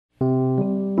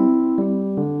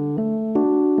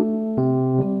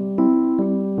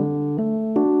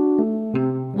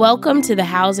Welcome to the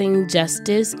Housing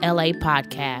Justice LA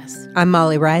podcast. I'm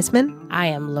Molly Reisman. I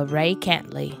am Lorraine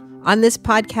Cantley. On this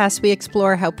podcast, we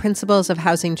explore how principles of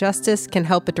housing justice can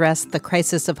help address the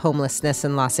crisis of homelessness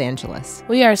in Los Angeles.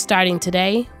 We are starting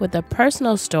today with a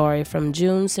personal story from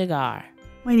June Cigar.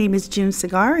 My name is June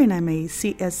Cigar, and I'm a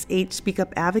CSH Speak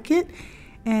Up advocate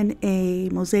and a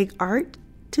mosaic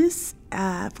artist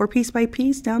for Piece by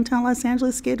Piece, downtown Los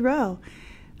Angeles, Skid Row.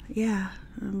 Yeah,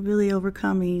 I'm really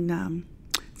overcoming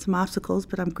some obstacles,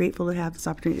 but I'm grateful to have this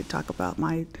opportunity to talk about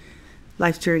my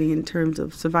life journey in terms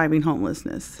of surviving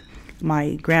homelessness.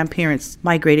 My grandparents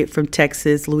migrated from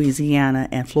Texas, Louisiana,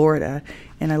 and Florida,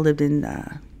 and I lived in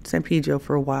San Pedro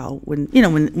for a while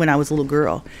when I was a little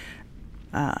girl.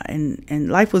 And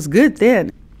life was good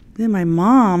then. Then my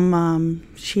mom,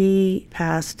 she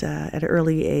passed at an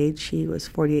early age. She was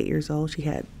 48 years old. She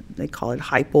had, they call it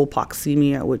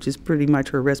hypoxemia, which is pretty much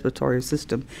her respiratory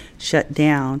system shut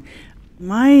down.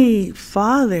 My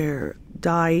father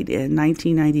died in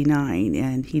 1999,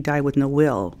 and he died with no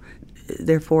will.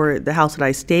 Therefore, the house that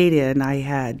I stayed in, I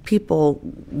had people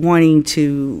wanting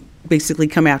to basically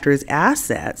come after his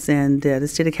assets, and the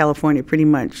state of California pretty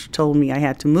much told me I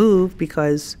had to move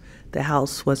because the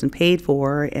house wasn't paid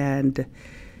for. And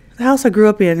the house I grew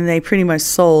up in, they pretty much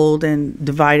sold and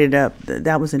divided up.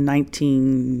 That was in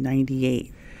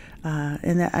 1998.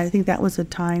 I think that was a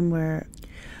time where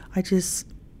I just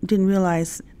didn't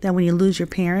realize that when you lose your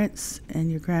parents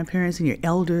and your grandparents and your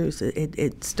elders,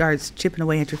 it starts chipping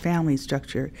away at your family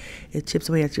structure. It chips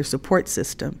away at your support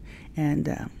system. And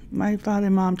my father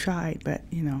and mom tried, but,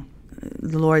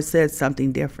 the Lord said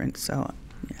something different, so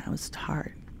it was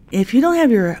hard. If you don't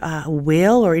have your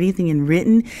will or anything in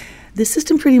written, the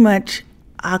system pretty much,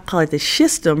 I'll call it the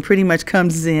system, pretty much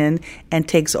comes in and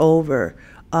takes over,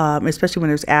 especially when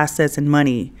there's assets and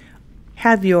money.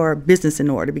 Have your business in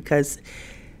order, because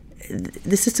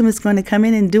the system is going to come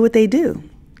in and do what they do,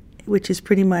 which is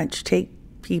pretty much take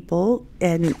people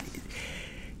and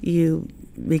you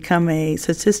become a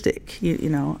statistic.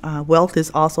 Wealth is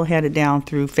also handed down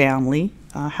through family,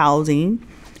 housing.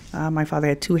 My father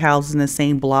had 2 houses in the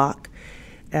same block,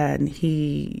 and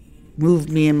he moved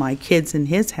me and my kids in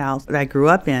his house that I grew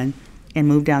up in and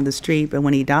moved down the street. But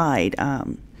when he died,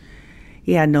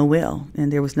 he had no will,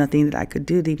 and there was nothing that I could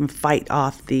do to even fight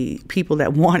off the people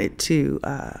that wanted to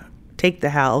take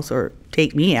the house or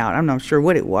take me out. I'm not sure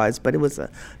what it was, but it was a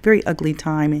very ugly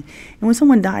time. And when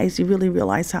someone dies, you really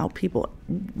realize how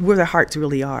where their hearts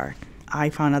really are. I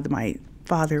found out that my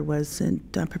father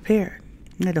wasn't prepared.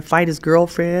 He had to fight his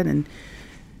girlfriend and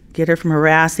get her from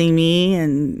harassing me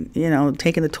and,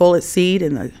 taking the toilet seat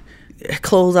and the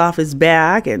clothes off his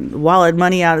back and wallet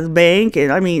money out of the bank.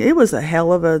 And it was a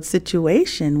hell of a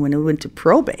situation when it went to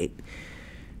probate.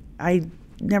 I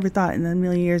never thought in a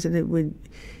million years that it would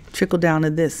trickle down to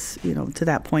this, to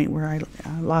that point where I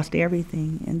lost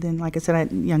everything. And then, like I said, I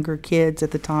had younger kids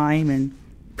at the time and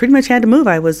pretty much had to move.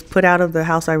 I was put out of the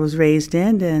house I was raised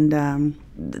in, and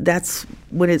that's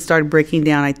when it started breaking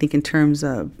down, I think, in terms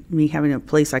of me having a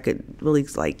place I could really,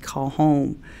 call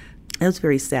home. It was a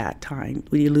very sad time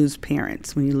when you lose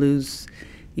parents, when you lose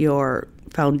your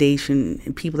foundation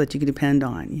and people that you could depend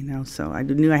on, So I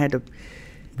knew I had to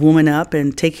woman up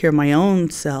and take care of my own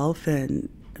self and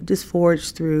just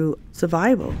forge through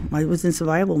survival. I was in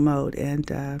survival mode,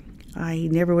 and I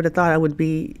never would have thought I would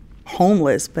be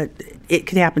homeless, but it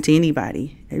could happen to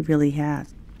anybody. It really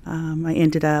has. I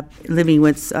ended up living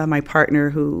with my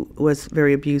partner, who was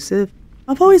very abusive.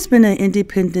 I've always been an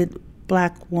independent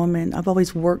Black woman. I've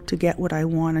always worked to get what I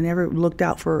want. I never looked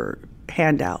out for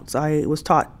handouts. I was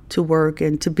taught to work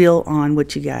and to build on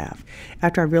what you have.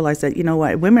 After I realized that,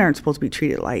 women aren't supposed to be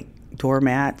treated like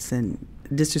doormats, and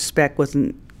disrespect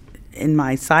wasn't in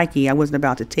my psyche. I wasn't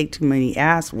about to take too many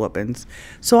ass whoopings.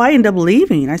 So I ended up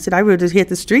leaving. I said I would just hit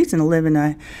the streets and live in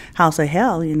a house of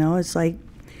hell, It's like,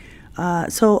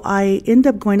 so I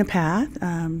ended up going to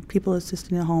PATH, People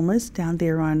Assisting the Homeless, down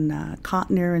there on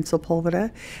Cotner and Sepulveda.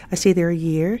 I stayed there a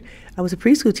year. I was a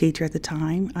preschool teacher at the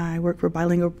time. I worked for a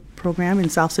bilingual program in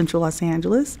South Central Los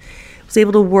Angeles. Was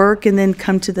able to work and then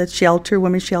come to the shelter,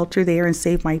 women's shelter there, and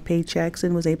save my paychecks,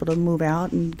 and was able to move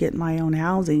out and get my own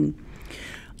housing.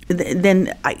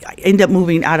 Then I ended up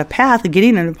moving out of PATH and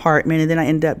getting an apartment, and then I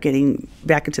ended up getting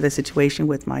back into the situation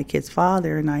with my kid's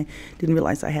father, and I didn't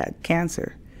realize I had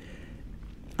cancer.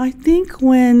 I think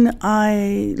when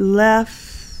I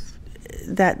left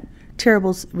that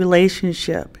terrible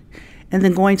relationship and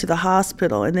then going to the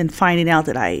hospital and then finding out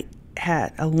that I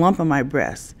had a lump on my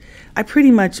breast, I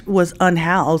pretty much was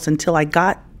unhoused until I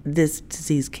got this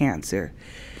disease, cancer.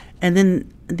 And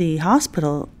then the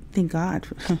hospital thank God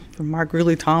for Mark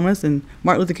Ridley Thomas and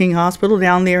Martin Luther King Hospital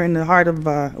down there in the heart of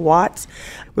Watts.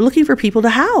 We're looking for people to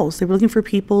house. They were looking for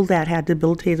people that had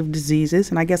debilitative diseases,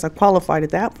 and I guess I qualified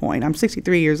at that point. I'm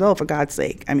 63 years old, for God's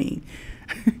sake. I mean,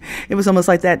 it was almost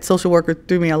like that social worker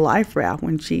threw me a life raft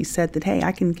when she said that, hey,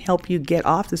 I can help you get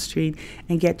off the street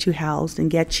and get you housed and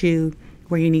get you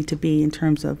where you need to be in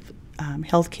terms of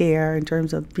health care, in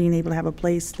terms of being able to have a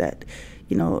place that,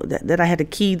 you know, that I had a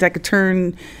key that I could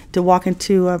turn to walk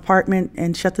into an apartment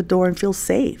and shut the door and feel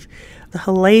safe. The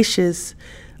hellacious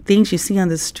things you see on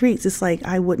the streets, it's like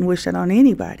I wouldn't wish that on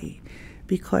anybody,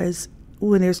 because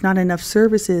when there's not enough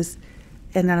services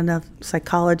and not enough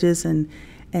psychologists and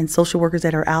social workers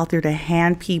that are out there to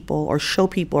hand people or show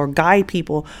people or guide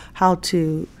people how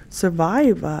to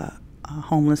survive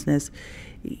homelessness,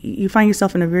 you find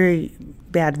yourself in a very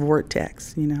bad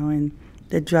vortex, you know, and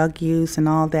the drug use and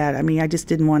all that. I mean, I just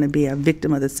didn't want to be a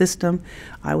victim of the system.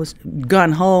 I was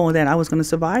gung-ho that I was going to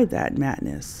survive that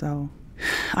madness. So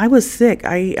I was sick.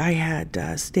 I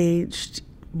had stage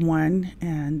 1,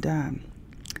 and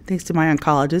thanks to my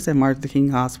oncologist at Martin Luther King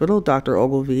Hospital, Dr.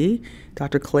 Ogilvie,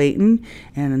 Dr. Clayton,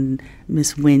 and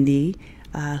Miss Wendy,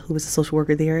 who was a social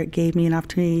worker there, it gave me an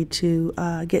opportunity to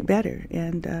get better.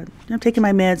 And I'm taking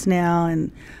my meds now,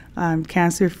 and I'm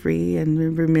cancer-free and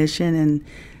in remission, and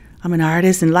I'm an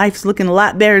artist, and life's looking a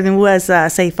lot better than it was,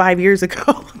 say, 5 years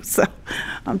ago. So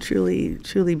I'm truly,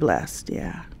 truly blessed,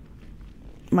 yeah.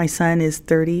 My son is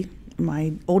 30.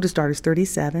 My oldest daughter is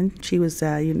 37. She was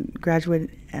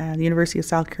graduated at the University of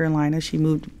South Carolina. She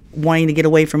moved wanting to get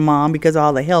away from mom because of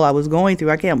all the hell I was going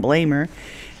through. I can't blame her.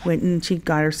 Went and she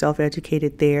got herself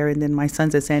educated there, and then my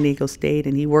son's at San Diego State,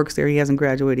 and he works there. He hasn't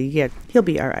graduated yet. He'll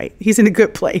be all right. He's in a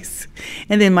good place.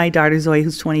 And then my daughter Zoe,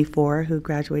 who's 24, who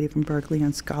graduated from Berkeley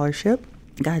on scholarship,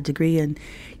 got a degree in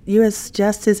U.S.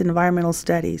 Justice and Environmental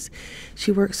Studies.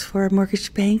 She works for a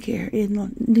mortgage bank here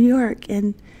in New York,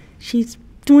 and she's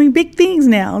doing big things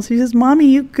now. So she says, Mommy,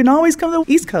 you can always come to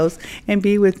the East Coast and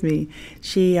be with me.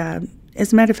 She,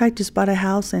 as a matter of fact, just bought a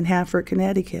house in Hanford,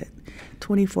 Connecticut.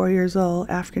 24 years old,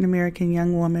 African-American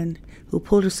young woman who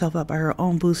pulled herself up by her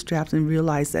own bootstraps and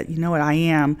realized that, you know what, I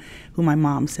am who my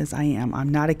mom says I am. I'm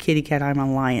not a kitty cat, I'm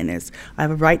a lioness. I have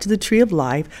a right to the tree of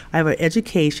life, I have an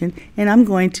education, and I'm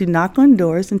going to knock on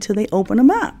doors until they open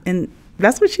them up. And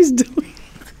that's what she's doing.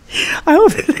 I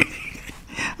hope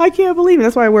I can't believe it.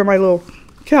 That's why I wear my little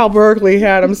Cal Berkeley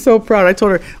hat. I'm so proud. I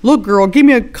told her, look, girl, give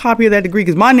me a copy of that degree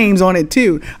because my name's on it,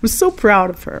 too. I'm so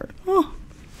proud of her. Oh,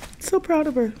 so proud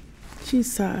of her.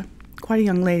 She's quite a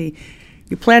young lady.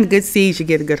 You plant good seeds, you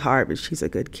get a good harvest. She's a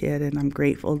good kid, and I'm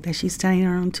grateful that she's standing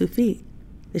on her own 2 feet,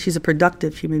 that she's a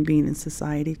productive human being in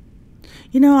society.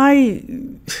 You know, I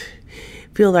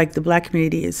feel like the black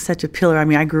community is such a pillar. I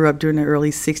mean, I grew up during the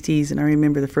early 60s, and I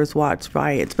remember the first Watts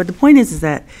riots. But the point is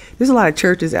that there's a lot of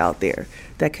churches out there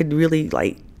that could really,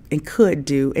 and could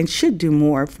do and should do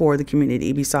more for the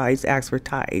community besides ask for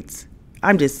tithes.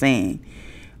 I'm just saying.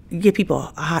 Give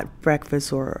people a hot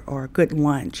breakfast or a good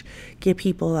lunch. Give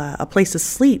people a place to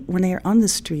sleep when they're on the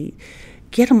street.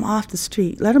 Get them off the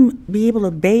street. Let them be able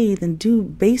to bathe and do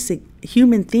basic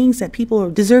human things that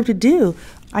people deserve to do.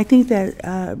 I think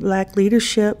that black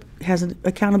leadership has an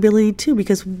accountability too,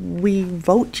 because we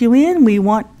vote you in. We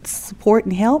want support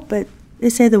and help, but they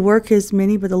say the work is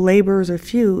many, but the laborers are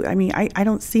few. I mean, I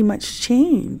don't see much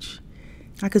change.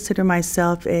 I consider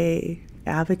myself a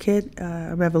advocate,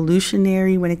 a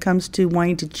revolutionary when it comes to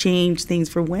wanting to change things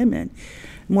for women.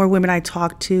 More women I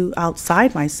talk to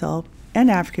outside myself, and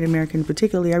African American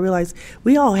particularly, I realize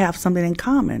we all have something in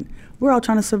common. We're all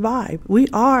trying to survive. We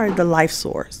are the life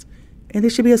source. And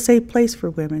there should be a safe place for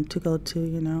women to go to,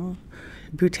 you know.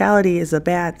 Brutality is a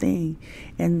bad thing,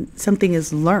 and something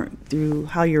is learned through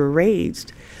how you're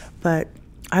raised. But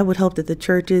I would hope that the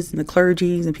churches and the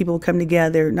clergies and people will come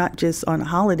together, not just on a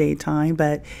holiday time,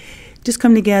 but just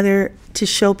come together to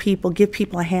show people, give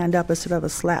people a hand up instead of a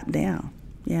slap down.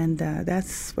 And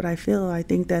that's what I feel. I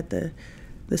think that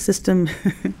the system,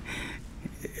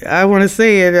 I want to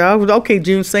say it. Okay,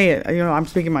 June, say it. You know, I'm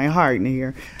speaking my heart in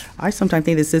here. I sometimes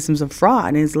think the system's a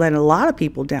fraud and it's letting a lot of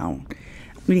people down.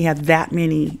 When you have that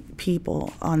many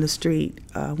people on the street,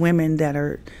 women that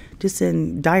are just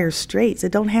in dire straits,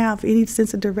 that don't have any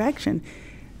sense of direction.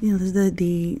 You know,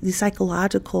 the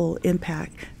psychological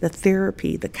impact, the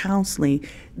therapy, the counseling,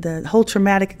 the whole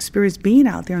traumatic experience being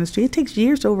out there on the street, it takes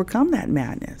years to overcome that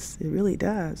madness. It really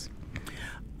does.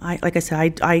 Like I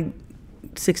said, I'm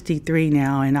 63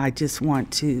 now, and I just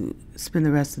want to spend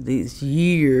the rest of these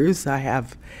years I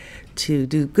have to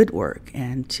do good work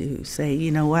and to say,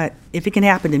 you know what, if it can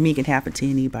happen to me, it can happen to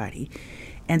anybody.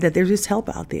 and that there's just help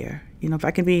out there. If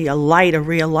I can be a light, a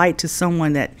real light to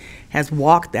someone that has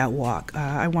walked that walk,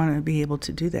 I want to be able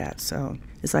to do that. So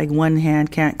it's like one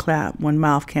hand can't clap, one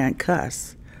mouth can't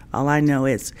cuss. All I know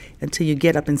is until you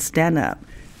get up and stand up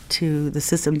to the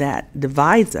system that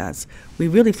divides us, we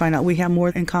really find out we have more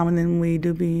in common than we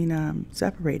do being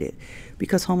separated.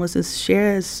 Because homelessness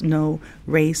shares no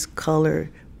race, color,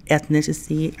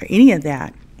 ethnicity, or any of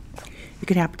that. It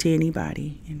can happen to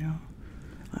anybody,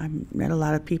 I've met a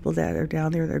lot of people that are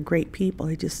down there that are great people.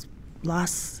 They just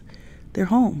lost their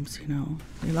homes,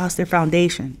 They lost their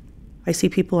foundation. I see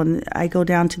people, and I go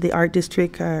down to the art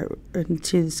district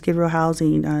to Skid Row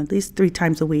housing at least 3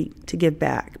 times a week to give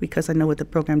back because I know what the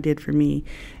program did for me.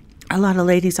 A lot of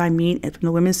ladies I meet from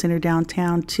the Women's Center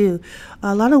downtown, too.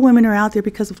 A lot of women are out there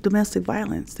because of domestic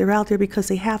violence. They're out there because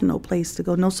they have no place to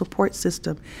go, no support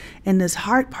system. And this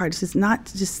hard part is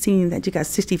not just seeing that you got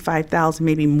 65,000,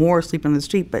 maybe more, sleeping on the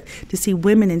street, but to see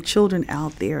women and children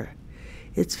out there.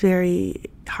 It's very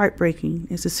heartbreaking.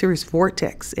 It's a serious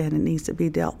vortex, and it needs to be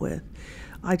dealt with.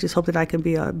 I just hope that I can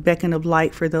be a beacon of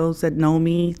light for those that know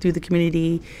me through the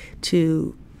community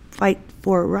to fight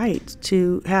for rights,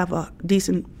 to have a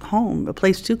decent home, a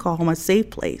place to call home, a safe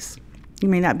place. You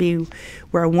may not be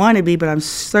where I want to be, but I'm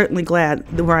certainly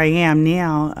glad where I am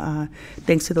now,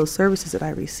 thanks to those services that I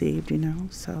received,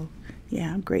 So,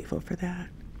 yeah, I'm grateful for that.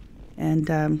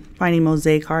 And finding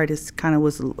Mosaic Art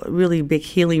was a really big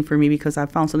healing for me because I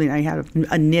found something I had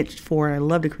a niche for. I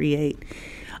love to create.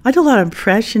 I do a lot of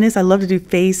impressionists. I love to do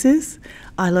faces.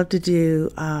 I love to do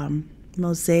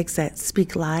mosaics that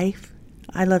speak life.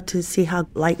 I love to see how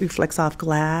light reflects off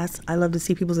glass. I love to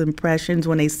see people's impressions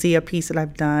when they see a piece that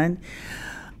I've done.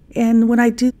 And when I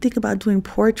do think about doing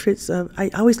portraits, I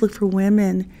always look for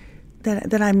women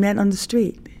that I met on the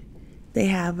street. They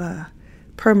have a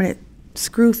permanent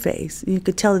screw face. You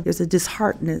could tell that there's a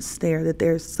disheartedness there, that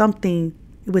there's something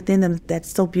within them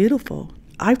that's so beautiful.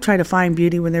 I try to find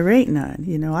beauty when there ain't none.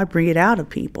 I bring it out of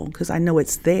people because I know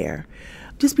it's there.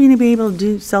 Just being able to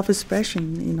do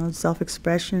self-expression,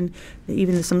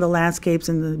 even some of the landscapes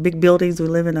and the big buildings. We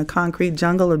live in a concrete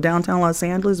jungle of downtown Los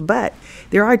Angeles, but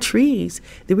there are trees.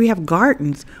 We have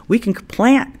gardens. We can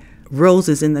plant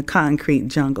roses in the concrete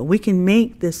jungle. We can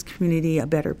make this community a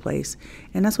better place.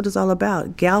 And that's what it's all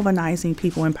about. Galvanizing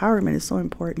people. Empowerment is so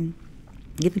important.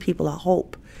 Giving people a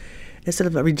hope instead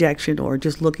of a rejection or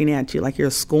just looking at you like you're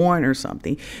a scorn or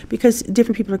something. Because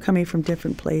different people are coming from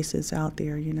different places out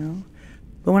there,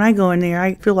 But when I go in there,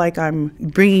 I feel like I'm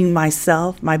bringing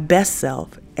myself, my best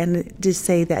self, and just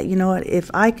say that, if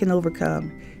I can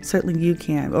overcome, certainly you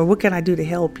can. Or what can I do to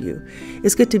help you?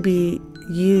 It's good to be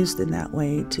used in that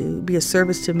way, to be a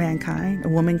service to mankind, or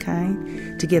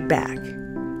womankind, to give back.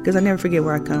 Because I never forget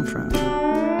where I come from.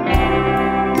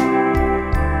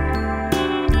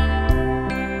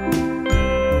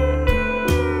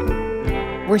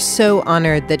 We're so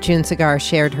honored that June Segar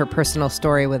shared her personal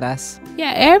story with us.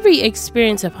 Yeah, every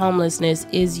experience of homelessness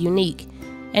is unique,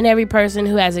 and every person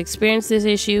who has experienced this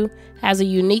issue has a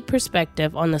unique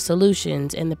perspective on the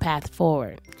solutions and the path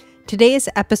forward. Today's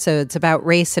episode's about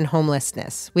race and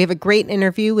homelessness. We have a great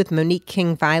interview with Monique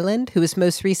King-Violent, who was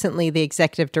most recently the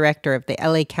executive director of the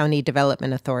LA County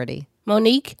Development Authority.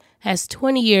 Monique has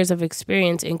 20 years of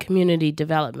experience in community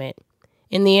development.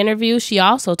 In the interview, she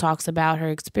also talks about her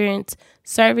experience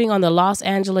serving on the Los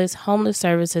Angeles Homeless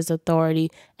Services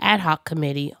Authority Ad Hoc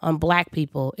Committee on Black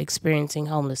people experiencing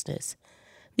homelessness.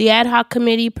 The Ad Hoc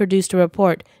Committee produced a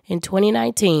report in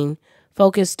 2019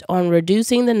 focused on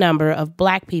reducing the number of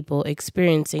Black people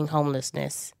experiencing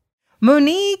homelessness.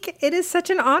 Monique, it is such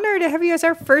an honor to have you as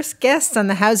our first guest on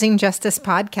the Housing Justice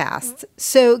Podcast.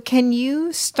 So can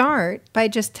you start by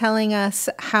just telling us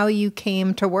how you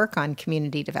came to work on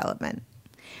community development?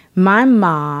 My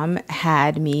mom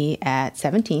had me at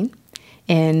 17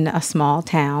 in a small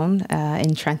town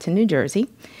in Trenton, New Jersey.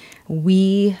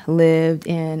 We lived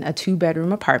in a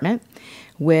 2-bedroom apartment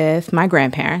with my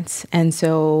grandparents. And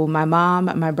so my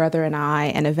mom, my brother, and I,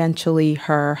 and eventually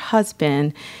her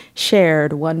husband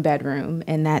shared 1 bedroom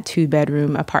in that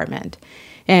 2-bedroom apartment.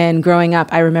 And growing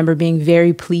up, I remember being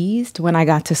very pleased when I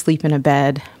got to sleep in a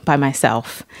bed by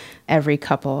myself every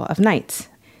couple of nights.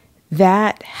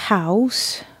 That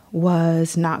house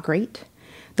was not great.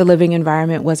 The living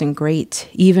environment wasn't great.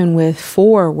 Even with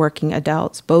 4 working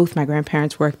adults, both my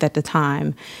grandparents worked at the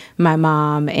time, my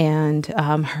mom and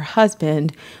her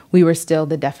husband, we were still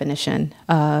the definition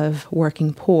of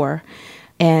working poor.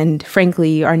 And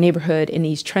frankly, our neighborhood in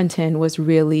East Trenton was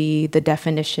really the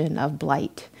definition of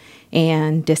blight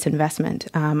and disinvestment.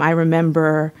 I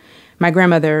remember my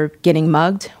grandmother getting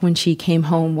mugged when she came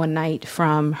home one night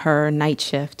from her night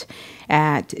shift.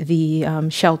 at the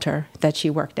shelter that she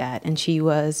worked at, and she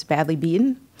was badly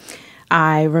beaten.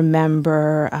 I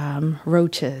remember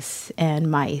roaches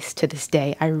and mice to this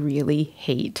day. I really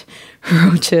hate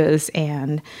roaches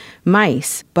and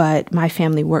mice, but my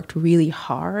family worked really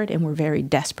hard and were very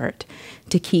desperate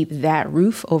to keep that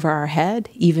roof over our head,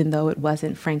 even though it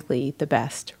wasn't, frankly, the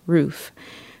best roof.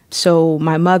 So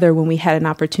my mother, when we had an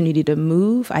opportunity to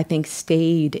move, I think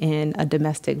stayed in a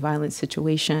domestic violence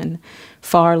situation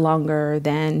far longer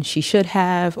than she should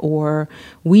have, or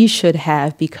we should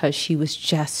have, because she was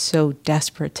just so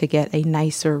desperate to get a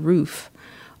nicer roof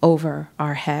over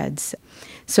our heads.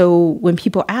 So when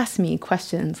people ask me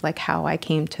questions like how I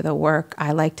came to the work,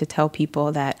 I like to tell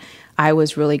people that I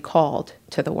was really called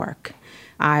to the work.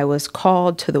 I was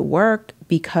called to the work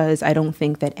because I don't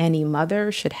think that any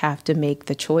mother should have to make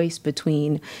the choice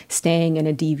between staying in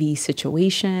a DV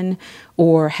situation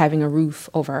or having a roof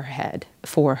over her head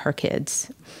for her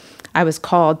kids. I was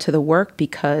called to the work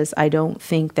because I don't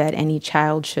think that any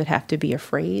child should have to be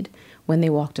afraid when they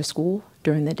walk to school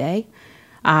during the day.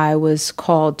 I was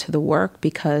called to the work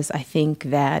because I think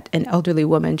that an elderly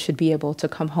woman should be able to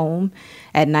come home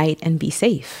at night and be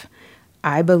safe.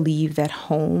 I believe that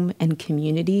home and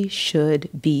community should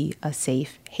be a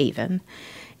safe haven,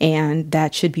 and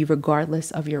that should be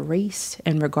regardless of your race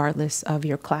and regardless of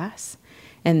your class.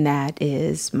 And that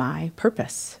is my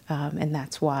purpose, and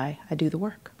that's why I do the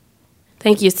work.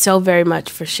 Thank you so very much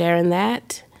for sharing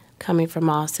that, coming from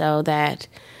also that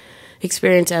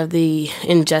experience of the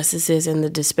injustices and the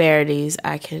disparities.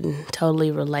 I can totally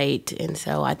relate, and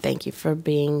so I thank you for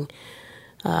being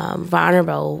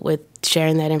vulnerable with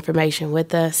sharing that information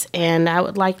with us. And I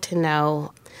would like to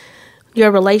know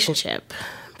your relationship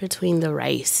between the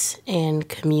race and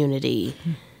community.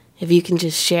 If you can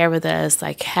just share with us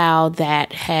like how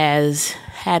that has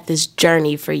had this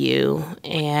journey for you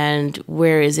and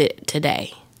where is it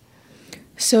today?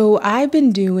 So I've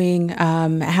been doing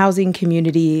housing,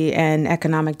 community, and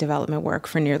economic development work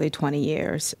for nearly 20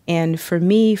 years. And for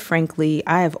me, frankly,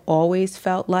 I have always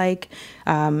felt like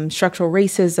structural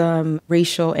racism,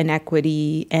 racial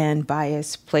inequity, and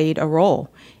bias played a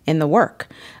role in the work.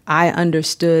 I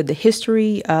understood the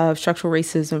history of structural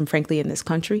racism, frankly, in this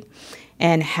country,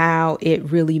 and how it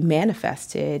really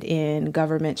manifested in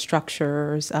government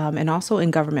structures and also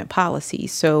in government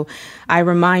policies. So I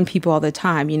remind people all the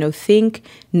time, think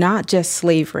not just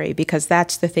slavery, because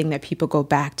that's the thing that people go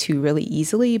back to really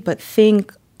easily, but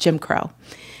think Jim Crow.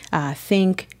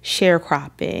 Think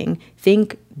sharecropping,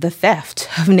 think the theft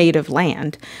of native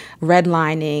land,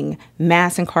 redlining,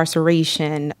 mass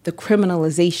incarceration, the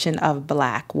criminalization of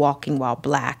Black, walking while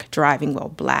Black, driving while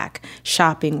Black,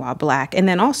 shopping while Black, and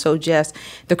then also just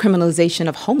the criminalization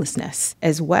of homelessness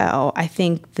as well. I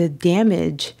think the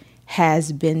damage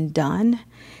has been done,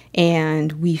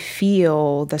 and we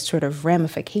feel the sort of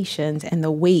ramifications and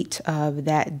the weight of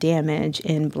that damage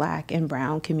in Black and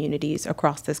brown communities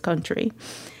across this country.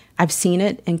 I've seen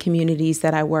it in communities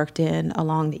that I worked in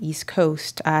along the East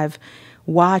Coast. I've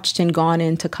watched and gone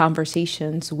into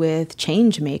conversations with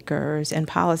change makers and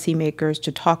policymakers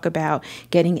to talk about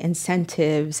getting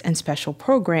incentives and special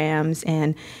programs.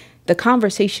 And the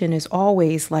conversation is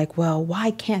always like, well, why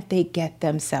can't they get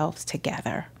themselves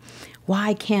together?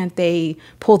 Why can't they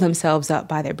pull themselves up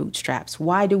by their bootstraps?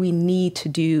 Why do we need to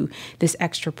do this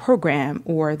extra program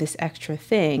or this extra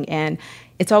thing? And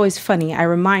it's always funny. I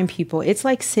remind people, it's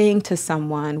like saying to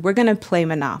someone, we're going to play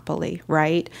Monopoly,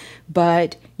 right?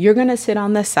 But you're going to sit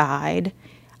on the side.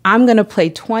 I'm going to play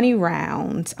 20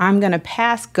 rounds. I'm going to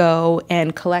pass go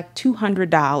and collect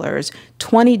 $200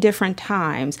 20 different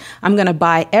times. I'm going to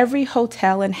buy every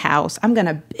hotel and house. I'm going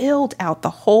to build out the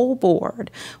whole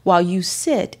board while you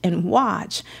sit and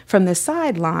watch from the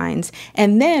sidelines.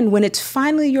 And then when it's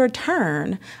finally your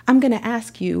turn, I'm going to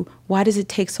ask you, why does it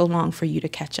take so long for you to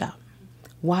catch up?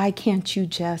 Why can't you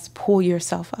just pull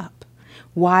yourself up?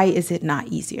 Why is it not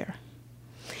easier?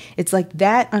 It's like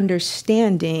that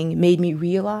understanding made me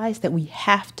realize that we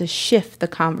have to shift the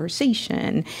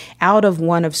conversation out of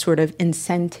one of sort of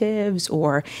incentives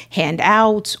or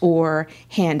handouts or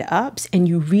hand ups. And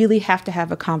you really have to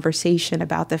have a conversation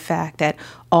about the fact that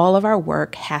all of our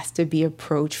work has to be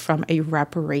approached from a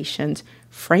reparations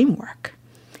framework.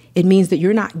 It means that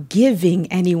you're not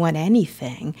giving anyone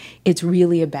anything. It's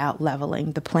really about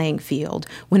leveling the playing field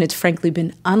when it's frankly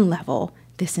been unlevel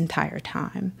this entire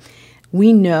time.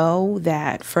 We know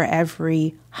that for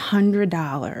every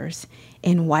 $100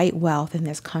 in white wealth in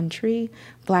this country,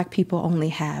 Black people only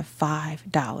have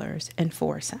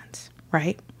 $5.04,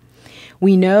 right?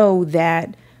 We know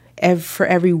that for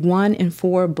every 1 in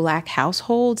 4 Black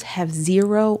households have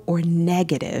zero or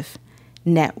negative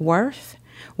net worth.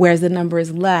 whereas the number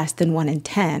is less than 1 in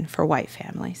 10 for white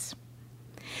families.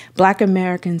 Black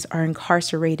Americans are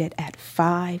incarcerated at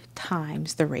 5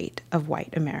 times the rate of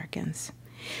white Americans.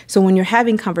 So when you're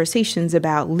having conversations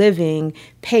about living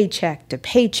paycheck to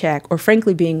paycheck, or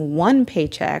frankly being one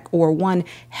paycheck or one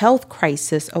health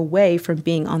crisis away from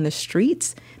being on the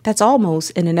streets, that's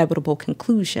almost an inevitable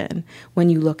conclusion when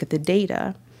you look at the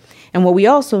data. And what we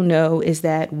also know is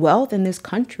that wealth in this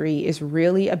country is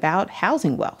really about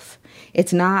housing wealth.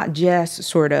 It's not just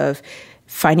sort of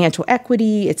financial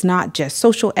equity. It's not just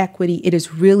social equity. It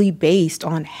is really based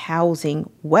on housing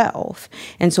wealth.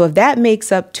 And so if that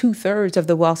makes up 2/3 of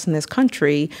the wealth in this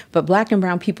country, but Black and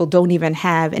brown people don't even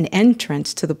have an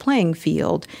entrance to the playing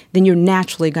field, then you're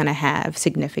naturally going to have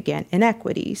significant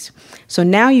inequities. So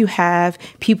now you have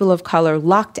people of color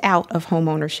locked out of home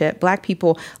ownership, Black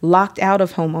people locked out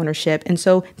of home ownership, and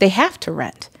so they have to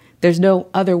rent. There's no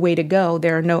other way to go.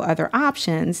 There are no other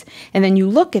options. And then you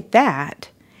look at that,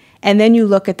 and then you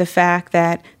look at the fact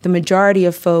that the majority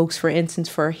of folks, for instance,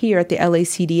 for here at the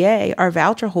LACDA, are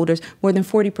voucher holders. More than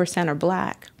 40% are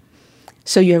Black.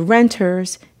 So you have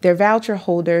renters, they're voucher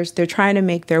holders, they're trying to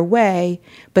make their way,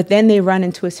 but then they run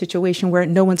into a situation where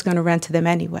no one's going to rent to them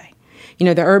anyway. You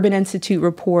know, the Urban Institute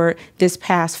report this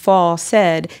past fall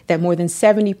said that more than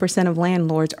 70% of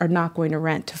landlords are not going to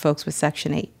rent to folks with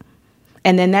Section 8.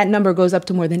 And then that number goes up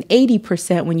to more than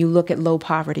 80% when you look at low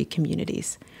poverty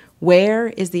communities. Where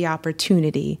is the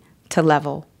opportunity to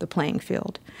level the playing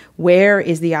field? Where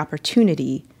is the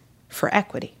opportunity for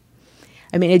equity?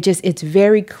 I mean, it's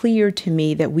very clear to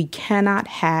me that we cannot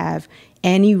have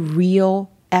any real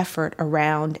effort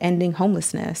around ending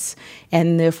homelessness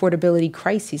and the affordability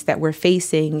crises that we're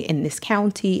facing in this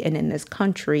county and in this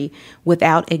country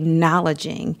without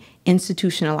acknowledging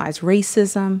institutionalized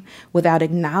racism, without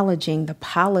acknowledging the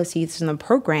policies and the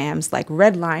programs like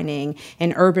redlining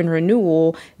and urban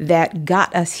renewal that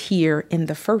got us here in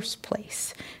the first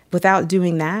place. Without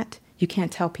doing that, you can't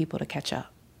tell people to catch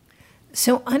up.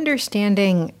 So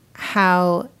understanding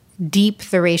how deep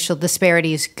the racial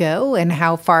disparities go and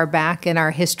how far back in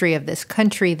our history of this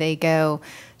country they go,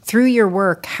 through your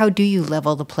work, how do you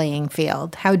level the playing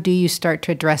field? How do you start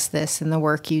to address this in the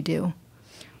work you do?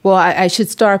 Well, I should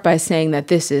start by saying that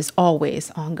this is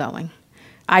always ongoing.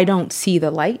 I don't see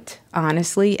the light,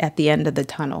 honestly, at the end of the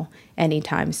tunnel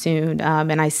anytime soon.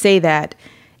 And I say that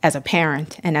as a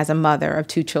parent and as a mother of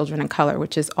 2 children of color,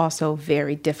 which is also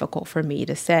very difficult for me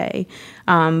to say.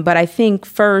 But I think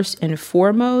first and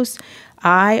foremost,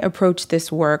 I approach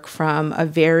this work from a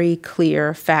very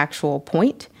clear factual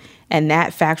point. And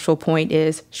that factual point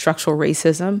is structural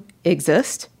racism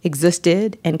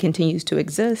existed, and continues to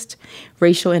exist.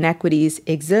 Racial inequities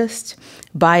exist,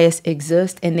 bias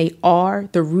exists, and they are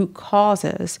the root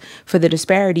causes for the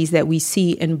disparities that we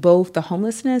see in both the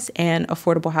homelessness and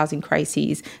affordable housing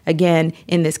crises, again,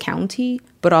 in this county,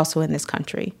 but also in this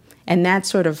country. And that's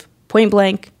sort of point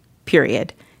blank,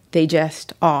 period. They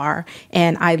just are.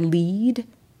 And I lead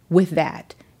with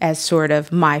that as sort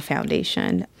of my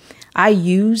foundation. I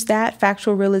use that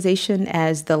factual realization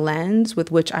as the lens with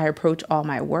which I approach all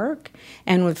my work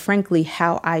and with, frankly,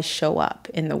 how I show up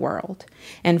in the world.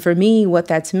 And for me, what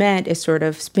that's meant is sort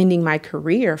of spending my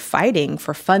career fighting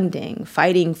for funding,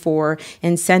 fighting for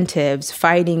incentives,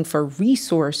 fighting for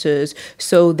resources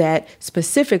so that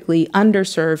specifically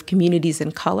underserved communities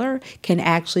in color can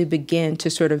actually begin to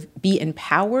sort of be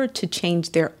empowered to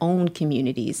change their own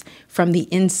communities from the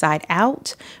inside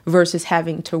out versus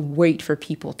having to wait for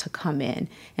people to come in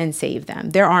and save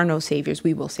them. There are no saviors.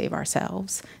 We will save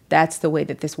ourselves. That's the way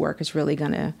that this work is really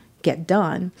going to get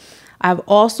done. I've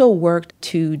also worked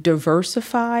to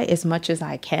diversify as much as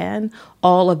I can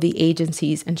all of the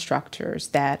agencies and structures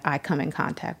that I come in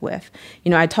contact with.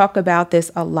 You know, I talk about this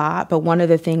a lot, but one of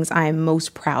the things I am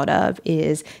most proud of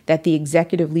is that the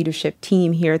executive leadership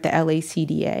team here at the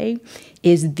LACDA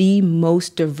is the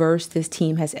most diverse this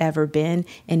team has ever been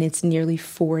in its nearly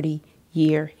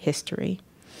 40-year history.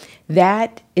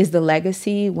 That is the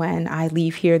legacy when I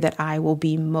leave here that I will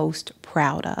be most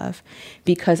proud of,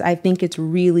 because I think it's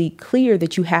really clear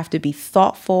that you have to be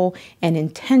thoughtful and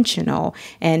intentional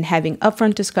and having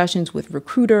upfront discussions with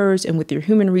recruiters and with your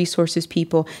human resources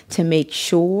people to make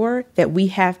sure that we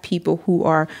have people who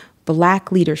are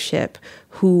Black leadership,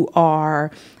 who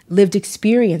are lived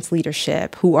experience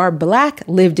leadership, who are Black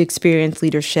lived experience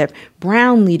leadership,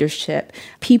 brown leadership,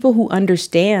 people who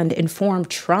understand informed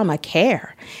trauma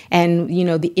care and,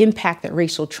 the impact that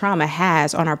racial trauma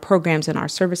has on our programs and our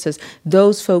services.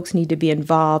 Those folks need to be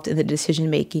involved in the decision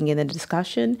making and the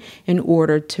discussion in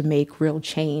order to make real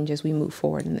change as we move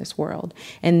forward in this world.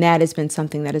 And that has been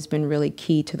something that has been really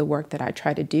key to the work that I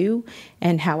try to do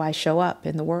and how I show up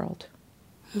in the world.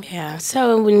 Yeah.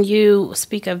 So when you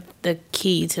speak of the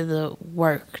key to the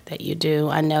work that you do,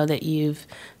 I know that you've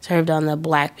served on the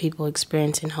Black People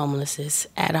Experiencing Homelessness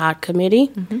Ad Hoc Committee.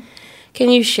 Mm-hmm. Can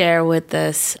you share with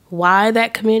us why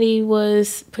that committee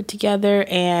was put together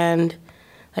and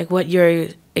what your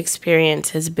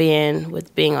experience has been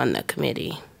with being on the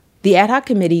committee? The Ad Hoc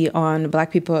Committee on Black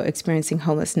People Experiencing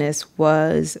Homelessness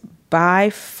was by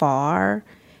far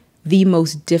the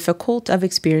most difficult of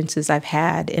experiences I've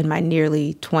had in my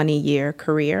nearly 20-year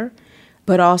career,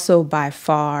 but also by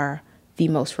far the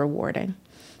most rewarding.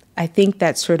 I think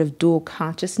that sort of dual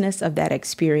consciousness of that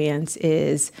experience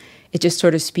it just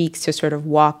sort of speaks to sort of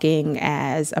walking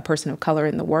as a person of color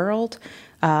in the world,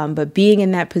 but being in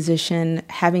that position,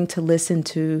 having to listen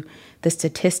to the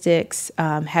statistics,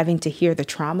 having to hear the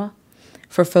trauma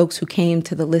for folks who came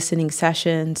to the listening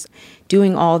sessions,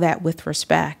 doing all that with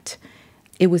respect.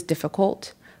 It was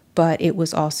difficult, but it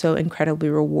was also incredibly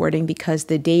rewarding because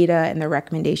the data and the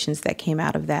recommendations that came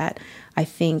out of that, I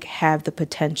think, have the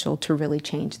potential to really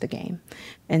change the game.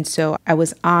 And so I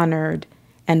was honored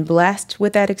and blessed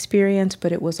with that experience,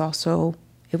 but it was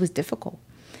difficult.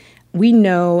 We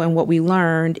know, and what we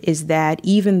learned is that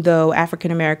even though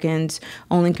African Americans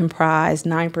only comprise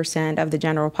 9% of the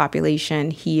general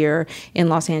population here in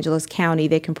Los Angeles County,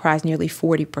 they comprise nearly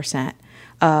 40%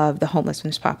 of the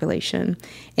homelessness population.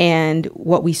 And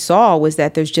what we saw was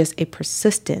that there's just a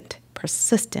persistent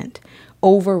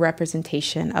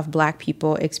overrepresentation of Black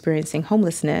people experiencing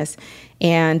homelessness.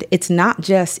 And it's not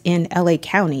just in LA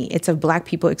County, it's of Black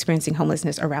people experiencing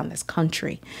homelessness around this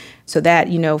country. So that,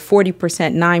 40%,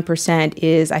 9%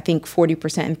 is, I think,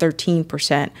 40% and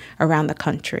 13% around the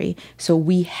country. So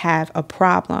we have a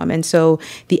problem. And so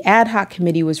the ad hoc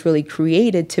committee was really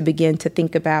created to begin to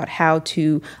think about how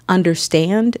to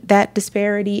understand that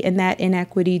disparity and that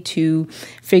inequity, to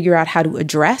figure out how to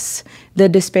address the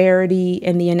disparity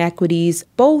and the inequities,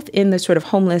 both in the sort of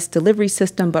homeless delivery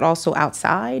system, but also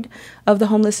outside of the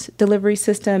homeless delivery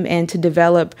system, and to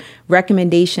develop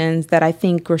recommendations that I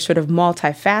think were sort of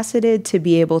multifaceted to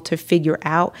be able to figure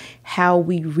out how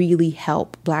we really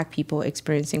help Black people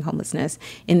experiencing homelessness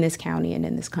in this county and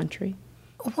in this country.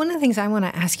 One of the things I want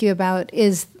to ask you about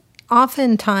is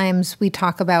oftentimes we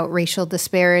talk about racial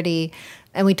disparity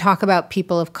and we talk about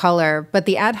people of color, but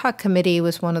the ad hoc committee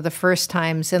was one of the first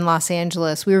times in Los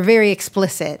Angeles we were very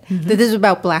explicit that this was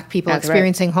about Black people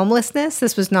experiencing homelessness.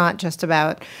 This was not just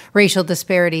about racial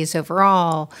disparities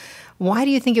overall. Why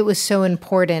do you think it was so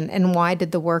important, and why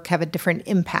did the work have a different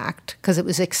impact? Because it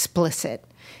was explicit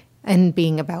in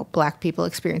being about Black people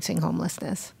experiencing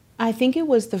homelessness. I think it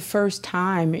was the first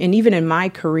time, and even in my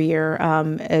career,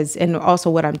 and also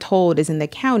what I'm told is in the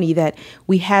county, that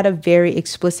we had a very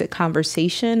explicit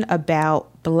conversation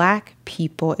about Black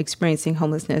people experiencing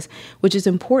homelessness, which is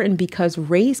important because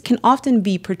race can often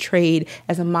be portrayed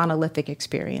as a monolithic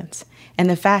experience. And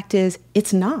the fact is,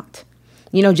 it's not.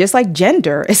 Just like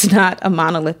gender is not a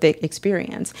monolithic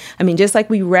experience. I mean, just like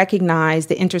we recognize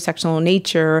the intersectional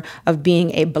nature of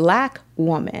being a Black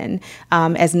woman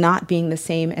as not being the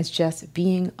same as just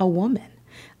being a woman,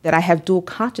 that I have dual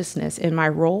consciousness in my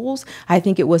roles, I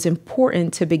think it was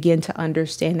important to begin to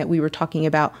understand that we were talking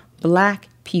about Black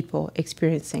people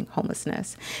experiencing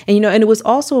homelessness. And, and it was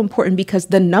also important because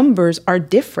the numbers are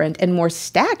different and more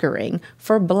staggering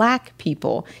for Black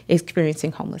people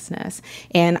experiencing homelessness.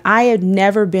 And I had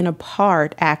never been a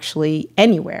part, actually,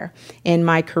 anywhere in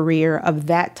my career of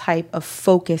that type of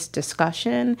focused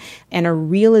discussion and a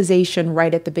realization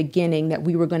right at the beginning that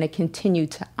we were going to continue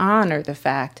to honor the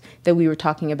fact that we were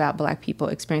talking about Black people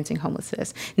experiencing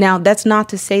homelessness. Now, that's not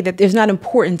to say that there's not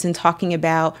importance in talking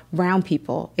about brown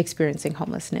people experiencing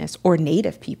homelessness or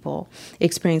Native people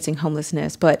experiencing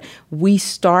homelessness, but we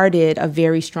started a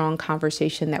very strong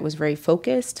conversation that was very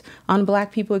focused on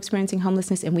Black people experiencing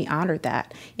homelessness, and we honored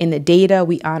that in the data,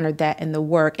 we honored that in the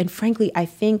work, and frankly, I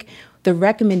think the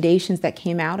recommendations that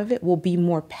came out of it will be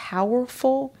more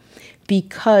powerful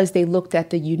because they looked at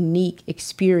the unique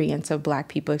experience of Black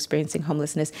people experiencing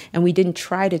homelessness, and we didn't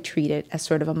try to treat it as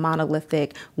sort of a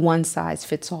monolithic,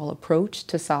 one-size-fits-all approach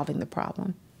to solving the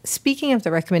problem. Speaking of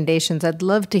the recommendations, I'd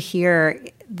love to hear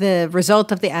the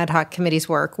result of the ad hoc committee's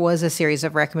work was a series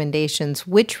of recommendations.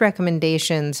 Which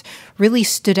recommendations really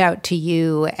stood out to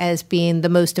you as being the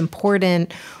most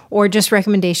important, or just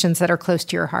recommendations that are close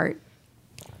to your heart?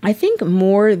 I think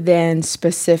more than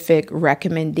specific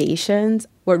recommendations,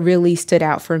 what really stood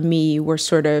out for me were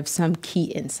sort of some key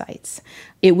insights.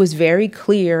 It was very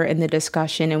clear in the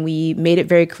discussion, and we made it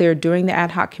very clear during the ad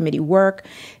hoc committee work,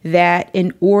 that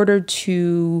in order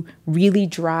to really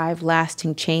drive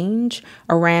lasting change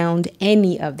around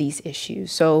any of these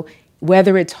issues, so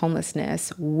whether it's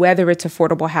homelessness, whether it's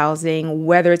affordable housing,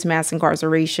 whether it's mass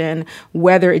incarceration,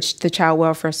 whether it's the child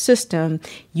welfare system,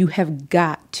 you have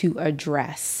got to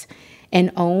address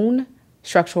and own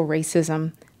structural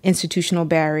racism, institutional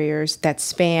barriers that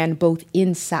span both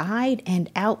inside and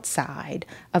outside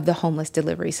of the homeless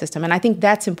delivery system. And I think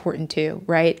that's important too,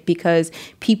 right? Because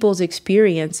people's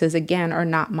experiences, again, are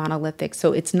not monolithic.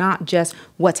 So it's not just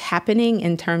what's happening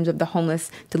in terms of the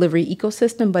homeless delivery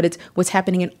ecosystem, but it's what's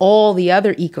happening in all the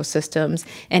other ecosystems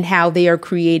and how they are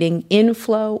creating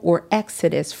inflow or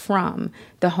exodus from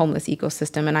the homeless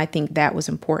ecosystem. And I think that was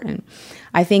important.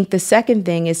 I think the second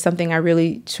thing is something I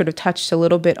really sort of touched a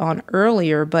little bit on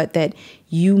earlier, but that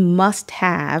you must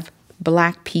have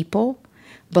Black people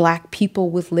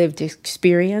with lived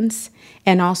experience,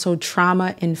 and also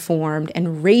trauma-informed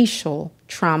and racial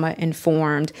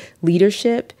trauma-informed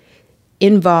leadership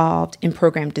involved in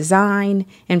program design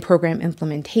and program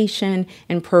implementation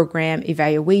and program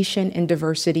evaluation and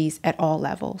diversities at all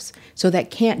levels. So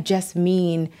that can't just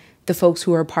mean the folks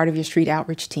who are part of your street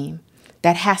outreach team.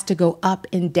 That has to go up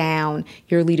and down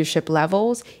your leadership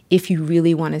levels if you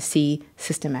really want to see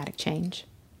systematic change.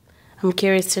 I'm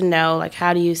curious to know,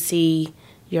 how do you see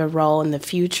your role in the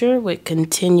future with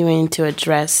continuing to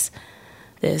address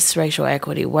this racial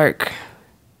equity work?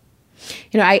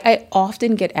 I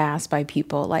often get asked by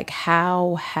people,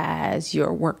 how has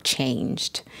your work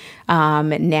changed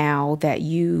now that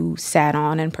you sat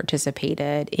on and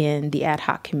participated in the ad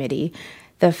hoc committee?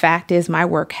 The fact is my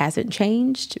work hasn't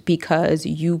changed because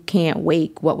you can't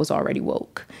wake what was already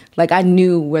woke. I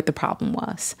knew what the problem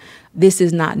was. This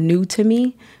is not new to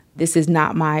me. This is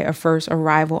not my first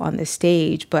arrival on the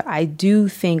stage, but I do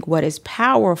think what is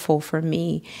powerful for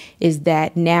me is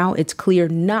that now it's clear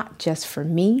not just for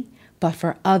me, but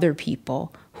for other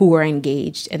people who are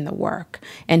engaged in the work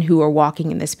and who are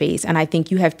walking in the space. And I think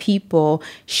you have people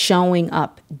showing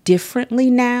up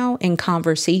differently now in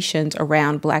conversations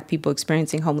around Black people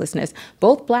experiencing homelessness,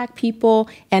 both Black people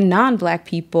and non-Black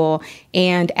people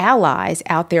and allies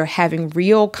out there having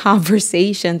real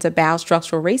conversations about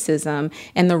structural racism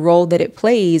and the role that it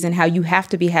plays, and how you have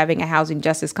to be having a housing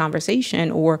justice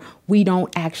conversation or we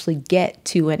don't actually get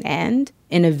to an end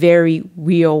in a very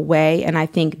real way. And I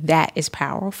think that is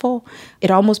powerful.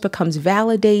 It almost becomes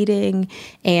validating,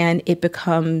 and it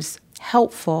becomes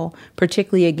helpful,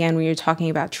 particularly again, when you're talking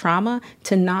about trauma,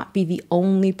 to not be the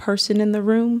only person in the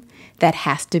room that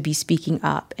has to be speaking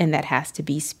up and that has to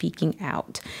be speaking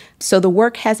out. So the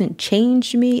work hasn't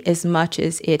changed me as much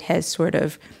as it has sort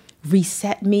of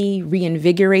reset me,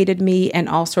 reinvigorated me, and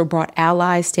also brought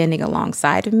allies standing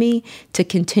alongside of me to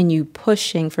continue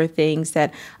pushing for things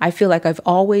that I feel like I've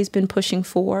always been pushing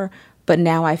for, but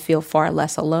now I feel far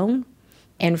less alone.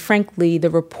 And frankly,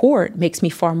 the report makes me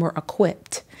far more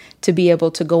equipped to be able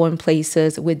to go in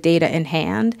places with data in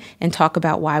hand and talk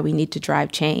about why we need to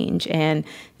drive change. And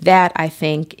that, I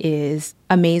think, is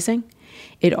amazing.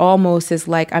 It almost is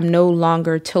like I'm no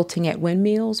longer tilting at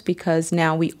windmills, because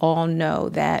now we all know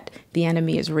that the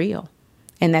enemy is real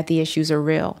and that the issues are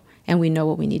real and we know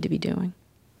what we need to be doing.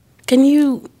 Can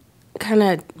you kind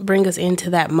of bring us into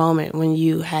that moment when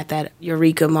you had that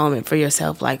eureka moment for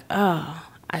yourself, oh,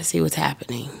 I see what's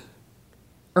happening?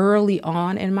 Early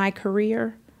on in my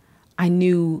career, I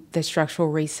knew that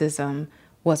structural racism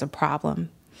was a problem.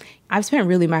 I've spent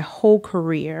really my whole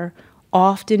career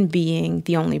often being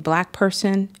the only Black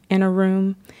person in a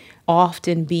room,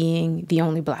 often being the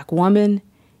only Black woman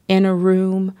in a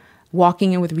room,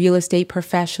 walking in with real estate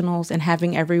professionals and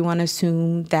having everyone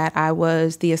assume that I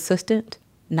was the assistant,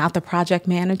 not the project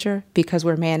manager, because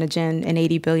we're managing an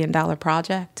 $80 billion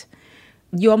project.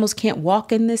 You almost can't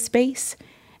walk in this space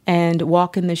and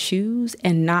walk in the shoes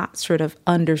and not sort of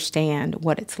understand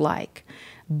what it's like.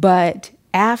 But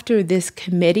after this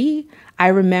committee, I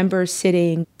remember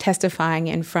testifying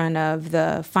in front of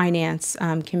the finance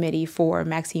committee for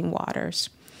Maxine Waters.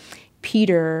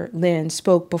 Peter Lynn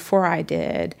spoke before I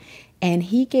did, And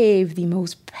he gave the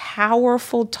most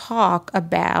powerful talk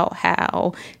about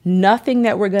how nothing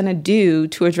that we're going to do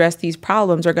to address these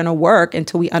problems are going to work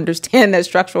until we understand that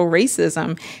structural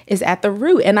racism is at the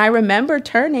root. And I remember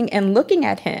turning and looking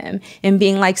at him and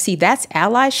being like, see, that's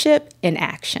allyship in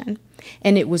action.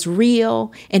 And it was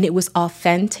real and it was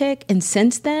authentic. And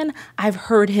since then, I've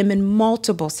heard him in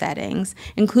multiple settings,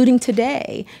 including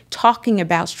today, talking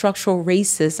about structural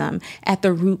racism at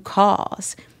the root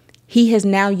cause. He has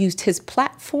now used his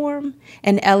platform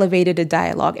and elevated a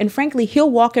dialogue. And frankly,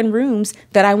 he'll walk in rooms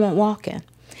that I won't walk in.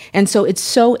 And so it's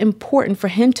so important for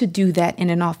him to do that in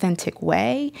an authentic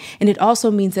way. And it also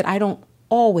means that I don't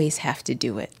always have to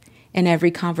do it in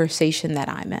every conversation that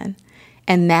I'm in.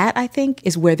 And that, I think,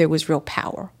 is where there was real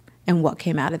power in what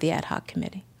came out of the ad hoc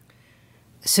committee.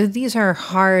 So these are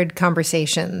hard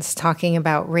conversations, talking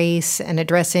about race and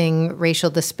addressing racial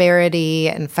disparity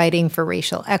and fighting for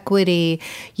racial equity.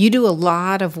 You do a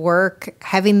lot of work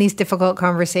having these difficult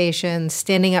conversations,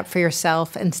 standing up for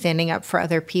yourself and standing up for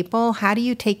other people. How do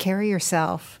you take care of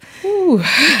yourself? Ooh.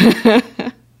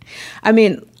 I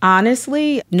mean,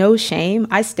 honestly, no shame.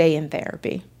 I stay in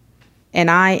therapy. And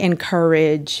I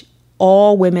encourage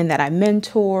all women that I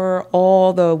mentor,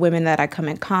 all the women that I come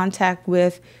in contact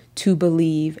with, to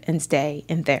believe and stay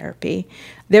in therapy.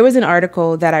 There was an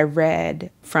article that I read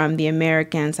from the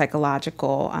American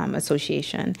Psychological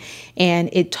Association, and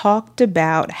it talked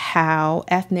about how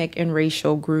ethnic and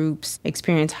racial groups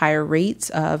experience higher rates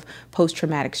of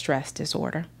post-traumatic stress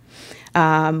disorder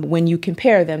when you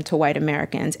compare them to white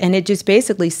Americans. And it just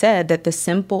basically said that the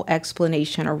simple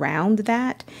explanation around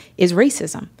that is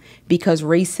racism, because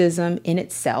racism in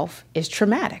itself is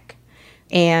traumatic.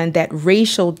 And that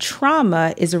racial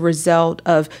trauma is a result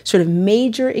of sort of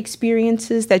major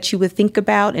experiences that you would think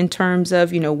about in terms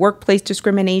of, workplace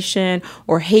discrimination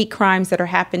or hate crimes that are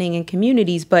happening in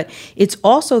communities. But it's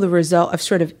also the result of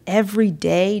sort of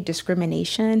everyday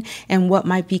discrimination and what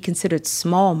might be considered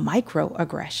small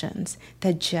microaggressions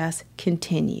that just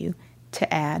continue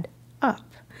to add up.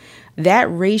 That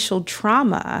racial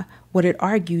trauma, what it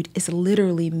argued, is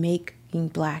literally making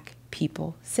Black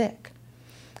people sick.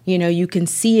 You can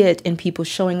see it in people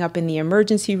showing up in the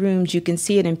emergency rooms. You can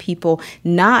see it in people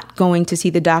not going to see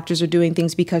the doctors or doing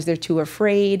things because they're too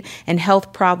afraid, and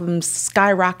health problems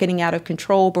skyrocketing out of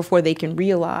control before they can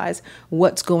realize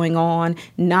what's going on,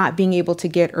 not being able to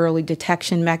get early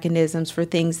detection mechanisms for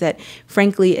things that,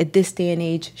 frankly, at this day and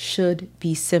age should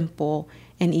be simple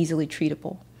and easily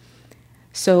treatable.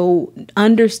 So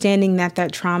understanding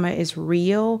that trauma is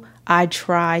real, I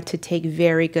try to take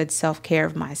very good self-care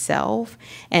of myself.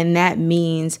 And that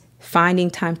means finding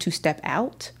time to step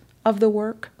out of the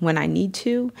work when I need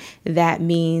to. That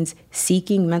means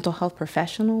seeking mental health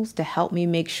professionals to help me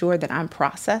make sure that I'm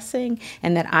processing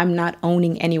and that I'm not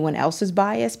owning anyone else's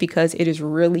bias, because it is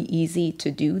really easy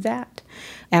to do that.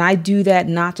 And I do that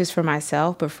not just for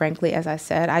myself, but frankly, as I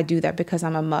said, I do that because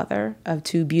I'm a mother of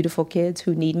two beautiful kids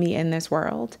who need me in this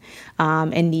world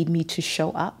and need me to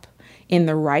show up in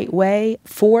the right way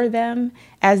for them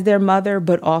as their mother,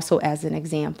 but also as an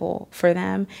example for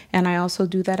them. And I also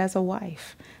do that as a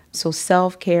wife. So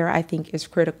self-care, I think, is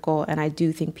critical. And I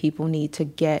do think people need to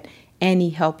get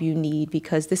any help you need,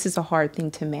 because this is a hard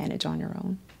thing to manage on your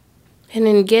own. And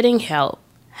in getting help,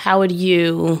 how would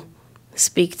you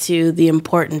speak to the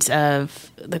importance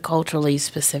of the culturally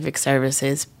specific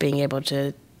services being able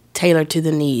to tailor to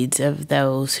the needs of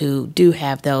those who do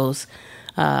have those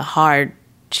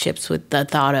hardships with the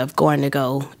thought of going to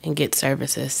go and get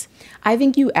services? I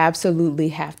think you absolutely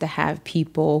have to have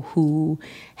people who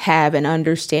have an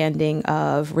understanding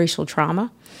of racial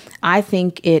trauma. I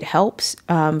think it helps.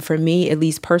 For me, at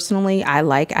least personally,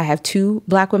 I have two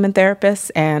Black women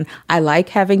therapists, and I like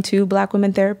having two Black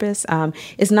women therapists.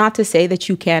 It's not to say that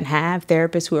you can't have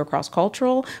therapists who are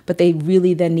cross-cultural, but they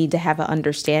really then need to have an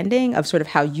understanding of sort of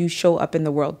how you show up in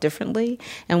the world differently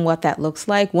and what that looks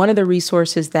like. One of the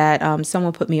resources that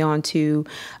someone put me on to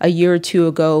a year or two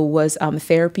ago was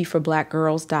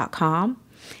therapyforblackgirls.com.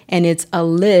 And it's a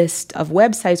list of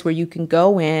websites where you can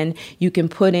go in, you can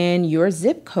put in your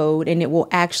zip code, and it will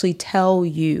actually tell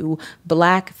you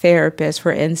Black therapists,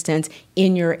 for instance,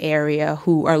 in your area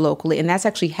who are locally. And that's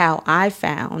actually how I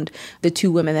found the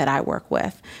two women that I work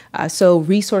with. So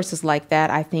resources like that,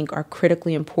 I think, are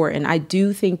critically important. I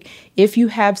do think if you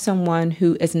have someone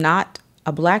who is not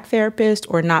a Black therapist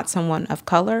or not someone of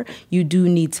color, you do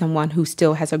need someone who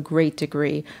still has a great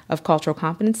degree of cultural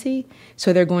competency.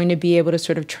 So they're going to be able to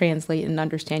sort of translate and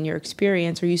understand your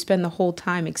experience, or you spend the whole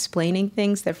time explaining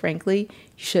things that, frankly,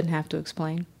 you shouldn't have to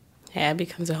explain. Yeah, it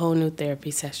becomes a whole new therapy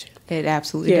session. It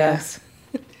absolutely does.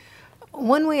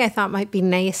 One way I thought might be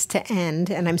nice to end,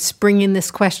 and I'm springing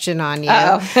this question on you,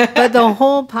 but the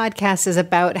whole podcast is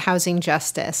about housing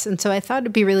justice. And so I thought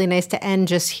it'd be really nice to end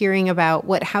just hearing about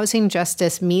what housing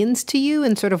justice means to you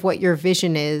and sort of what your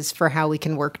vision is for how we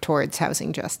can work towards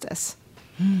housing justice.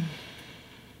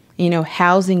 You know,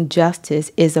 housing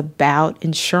justice is about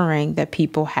ensuring that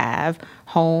people have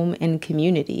home and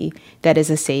community that is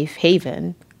a safe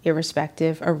haven,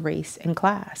 irrespective of race and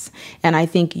class. And I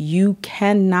think you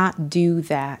cannot do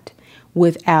that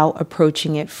without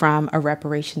approaching it from a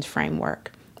reparations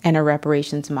framework and a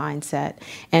reparations mindset.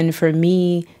 And for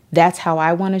me, that's how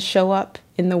I want to show up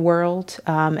in the world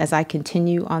as I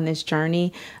continue on this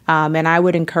journey. And I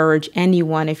would encourage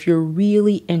anyone, if you're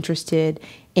really interested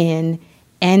in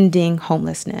ending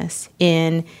homelessness,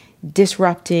 in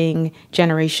disrupting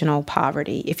generational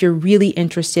poverty, if you're really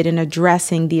interested in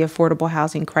addressing the affordable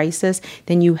housing crisis,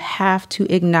 then you have to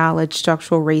acknowledge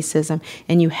structural racism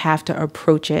and you have to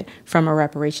approach it from a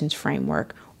reparations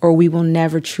framework, or we will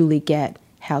never truly get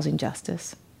housing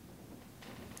justice.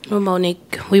 Well,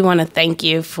 Monique, we want to thank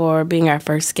you for being our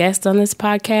first guest on this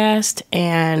podcast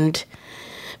and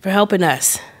for helping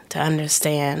us to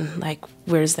understand, like,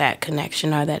 where's that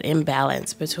connection or that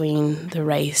imbalance between the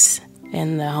race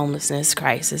and the homelessness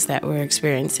crisis that we're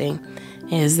experiencing.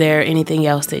 Is there anything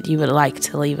else that you would like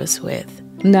to leave us with?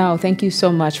 No, thank you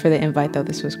so much for the invite, though.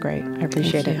 This was great. I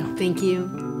appreciate it. Thank you.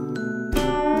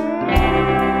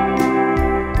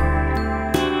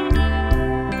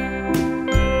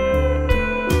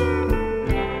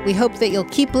 We hope that you'll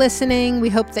keep listening. We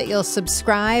hope that you'll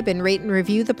subscribe and rate and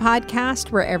review the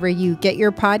podcast wherever you get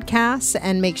your podcasts,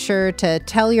 and make sure to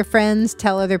tell your friends,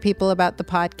 tell other people about the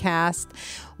podcast.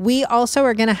 We also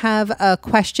are going to have a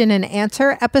question and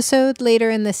answer episode later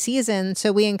in the season,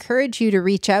 so we encourage you to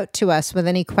reach out to us with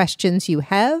any questions you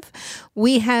have.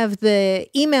 We have the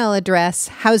email address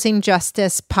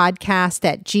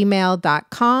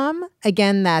housingjusticepodcast@gmail.com.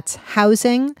 Again, that's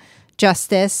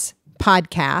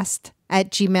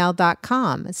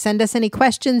housingjusticepodcast@gmail.com. Send us any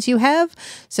questions you have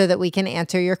so that we can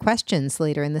answer your questions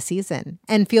later in the season.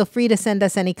 And feel free to send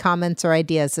us any comments or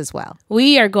ideas as well.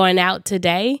 We are going out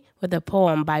today with a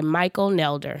poem by Michael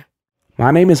Nelder. My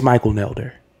name is Michael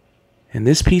Nelder, and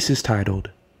this piece is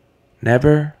titled,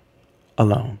 Never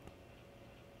Alone.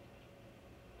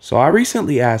 So I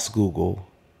recently asked Google,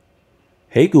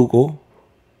 hey Google,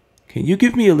 can you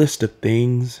give me a list of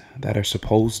things that are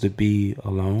supposed to be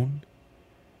alone?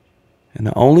 And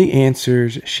the only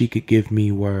answers she could give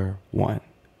me were 1,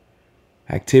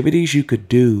 activities you could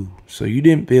do so you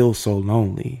didn't feel so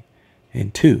lonely,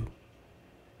 and 2,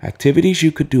 activities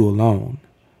you could do alone,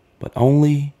 but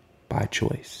only by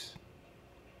choice.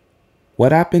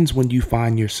 What happens when you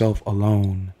find yourself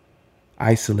alone,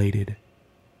 isolated,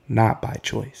 not by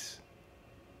choice?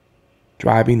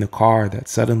 Driving the car that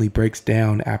suddenly breaks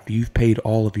down after you've paid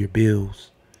all of your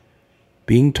bills.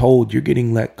 Being told you're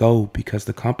getting let go because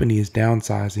the company is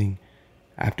downsizing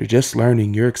after just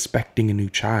learning you're expecting a new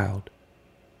child.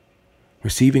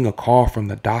 Receiving a call from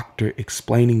the doctor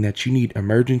explaining that you need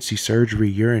emergency surgery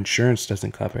your insurance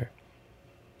doesn't cover.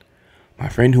 My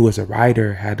friend who was a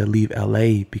writer had to leave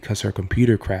LA because her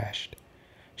computer crashed.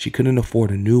 She couldn't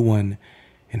afford a new one,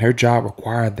 and her job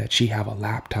required that she have a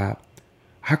laptop.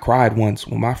 I cried once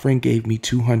when my friend gave me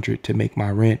 $200 to make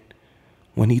my rent,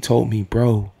 when he told me,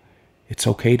 bro, it's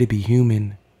okay to be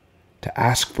human, to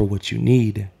ask for what you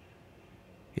need.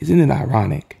 Isn't it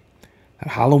ironic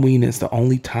that Halloween is the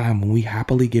only time when we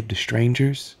happily give to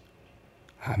strangers?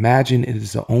 I imagine it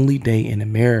is the only day in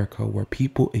America where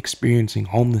people experiencing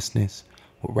homelessness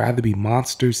would rather be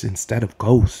monsters instead of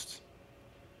ghosts.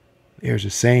 There's a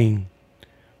saying,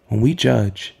 when we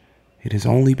judge, it is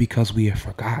only because we have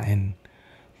forgotten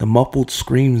the muffled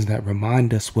screams that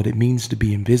remind us what it means to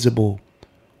be invisible,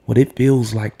 what it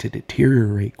feels like to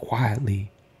deteriorate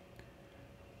quietly.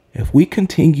 If we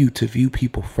continue to view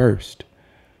people first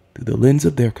through the lens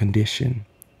of their condition,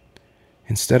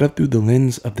 instead of through the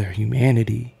lens of their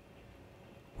humanity,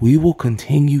 we will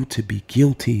continue to be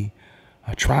guilty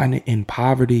of trying to end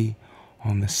poverty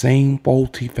on the same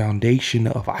faulty foundation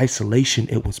of isolation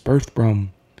it was birthed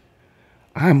from.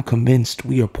 I am convinced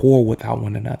we are poor without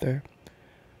one another.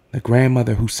 The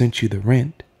grandmother who sent you the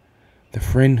rent, the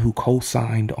friend who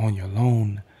co-signed on your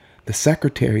loan, the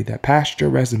secretary that passed your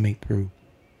resume through.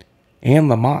 Anne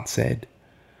Lamott said,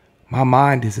 my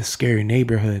mind is a scary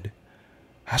neighborhood.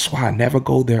 That's why I never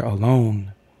go there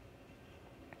alone.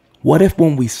 What if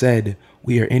when we said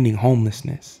we are ending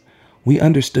homelessness, we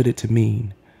understood it to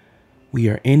mean we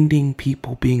are ending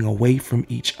people being away from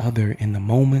each other in the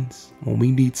moments when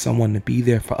we need someone to be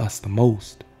there for us the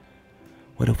most?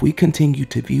 What if we continue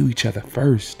to view each other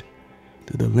first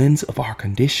through the lens of our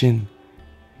condition,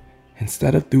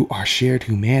 instead of through our shared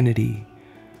humanity,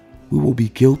 we will be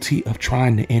guilty of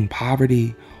trying to end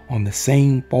poverty on the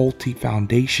same faulty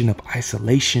foundation of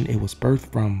isolation it was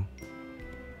birthed from.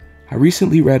 I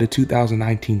recently read a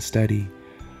 2019 study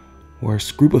where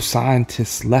a group of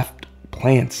scientists left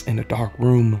plants in a dark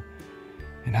room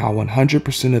and how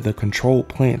 100% of the controlled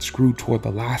plants grew toward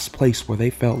the last place where they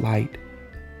felt light.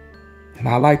 And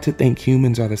I like to think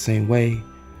humans are the same way.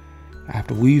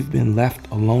 After we've been left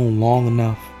alone long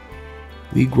enough,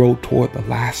 we grow toward the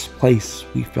last place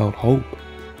we felt hope.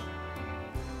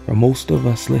 For most of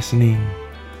us listening,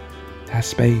 that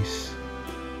space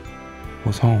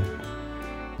was home.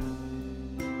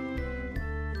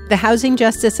 The Housing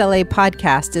Justice LA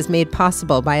podcast is made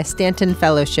possible by a Stanton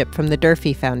Fellowship from the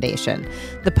Durfee Foundation.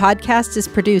 The podcast is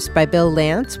produced by Bill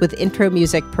Lance with intro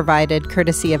music provided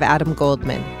courtesy of Adam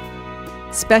Goldman.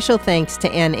 Special thanks to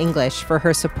Ann English for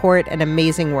her support and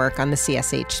amazing work on the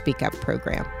CSH Speak Up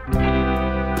program.